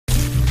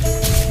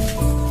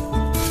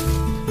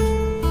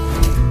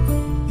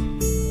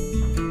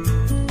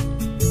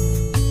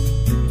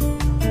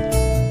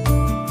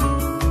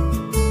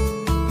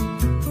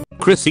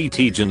Chrissy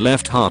Teigen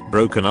left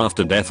heartbroken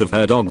after death of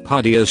her dog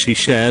Puddy as she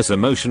shares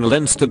emotional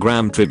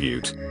Instagram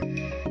tribute.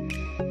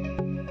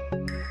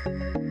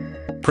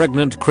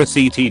 Pregnant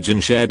Chrissy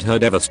Teigen shared her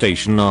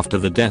devastation after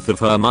the death of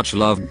her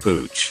much-loved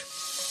pooch.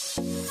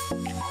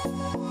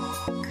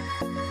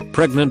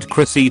 Pregnant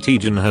Chrissy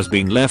Teigen has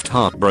been left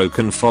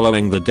heartbroken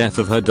following the death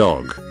of her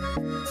dog.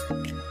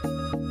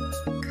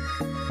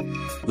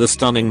 The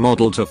stunning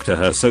model took to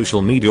her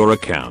social media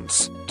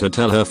accounts to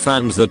tell her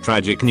fans the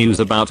tragic news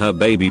about her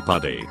baby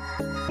Puddy.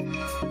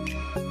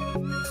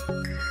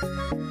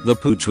 The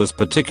pooch was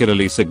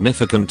particularly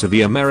significant to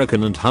the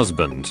American and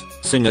husband,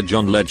 singer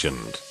John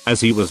Legend,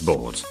 as he was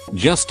bought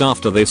just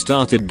after they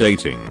started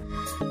dating.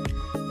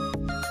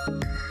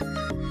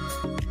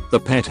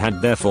 The pet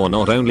had therefore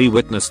not only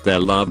witnessed their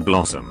love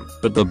blossom,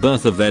 but the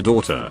birth of their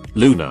daughter,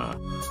 Luna.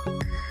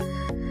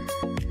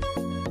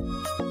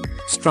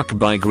 Struck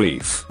by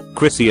grief,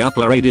 Chrissy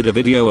uploaded a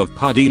video of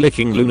Puddy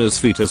licking Luna's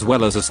feet as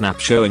well as a snap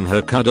showing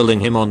her cuddling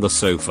him on the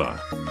sofa.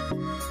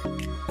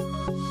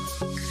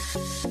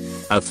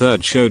 A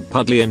third showed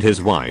Puddy and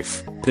his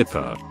wife,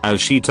 Pippa, as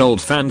she told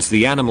fans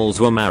the animals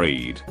were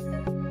married.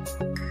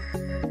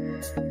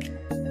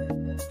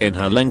 In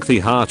her lengthy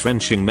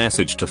heart-wrenching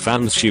message to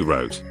fans she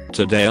wrote,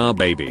 "Today our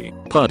baby,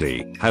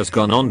 Puddy, has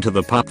gone on to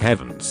the pup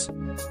heavens.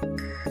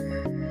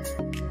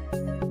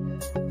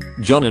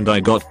 John and I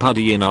got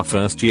Puddy in our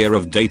first year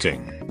of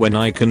dating, when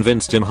I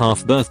convinced him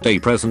half birthday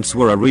presents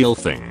were a real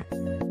thing.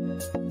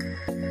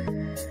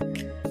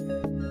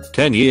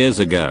 10 years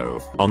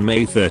ago, on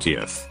May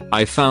 30th,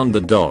 I found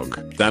the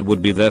dog that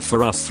would be there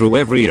for us through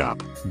every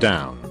up,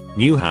 down,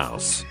 new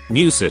house,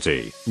 new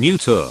city, new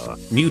tour,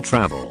 new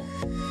travel.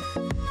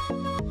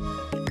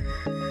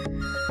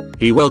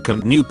 He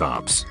welcomed new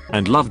pups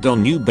and loved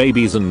on new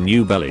babies and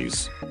new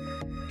bellies.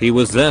 He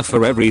was there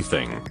for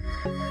everything.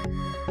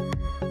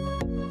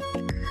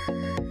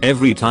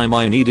 Every time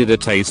I needed a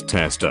taste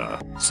tester,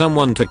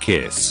 someone to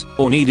kiss,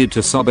 or needed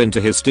to sob into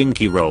his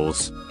stinky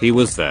rolls, he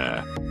was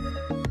there."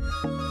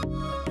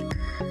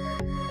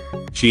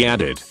 She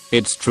added,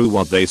 "It's true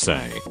what they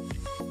say.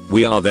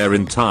 We are their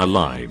entire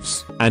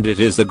lives, and it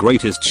is the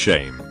greatest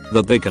shame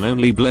that they can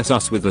only bless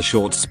us with a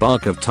short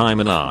spark of time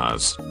in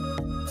ours.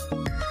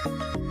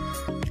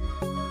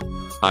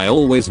 I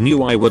always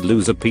knew I would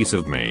lose a piece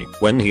of me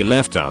when he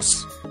left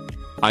us.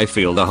 I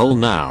feel the hole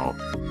now."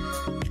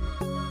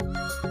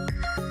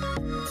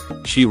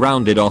 She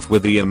rounded off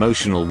with the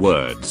emotional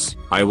words,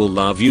 "I will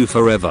love you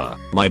forever,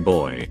 my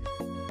boy.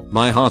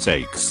 My heart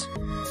aches.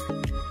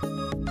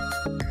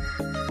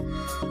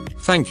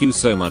 Thank you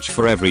so much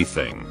for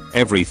everything,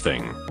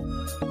 everything."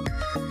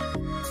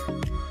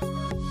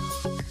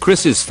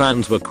 Chris's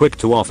fans were quick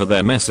to offer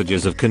their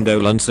messages of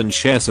condolence and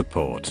share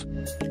support.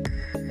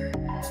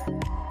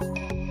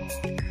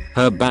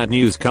 Her bad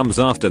news comes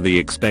after the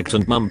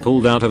expectant mum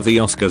pulled out of the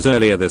Oscars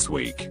earlier this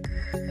week.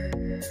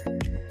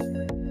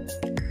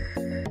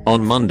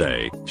 On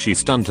Monday, she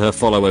stunned her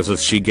followers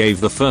as she gave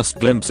the first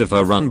glimpse of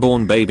her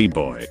unborn baby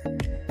boy.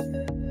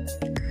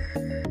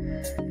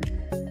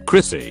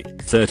 Chrissy,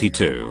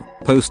 32,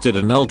 posted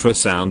an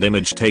ultrasound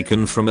image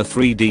taken from a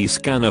 3D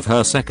scan of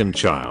her second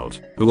child,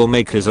 who will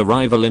make his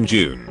arrival in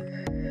June.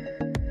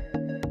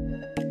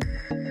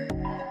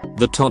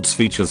 The tot's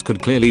features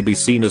could clearly be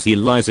seen as he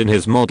lies in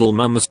his model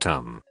mum's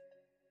tum.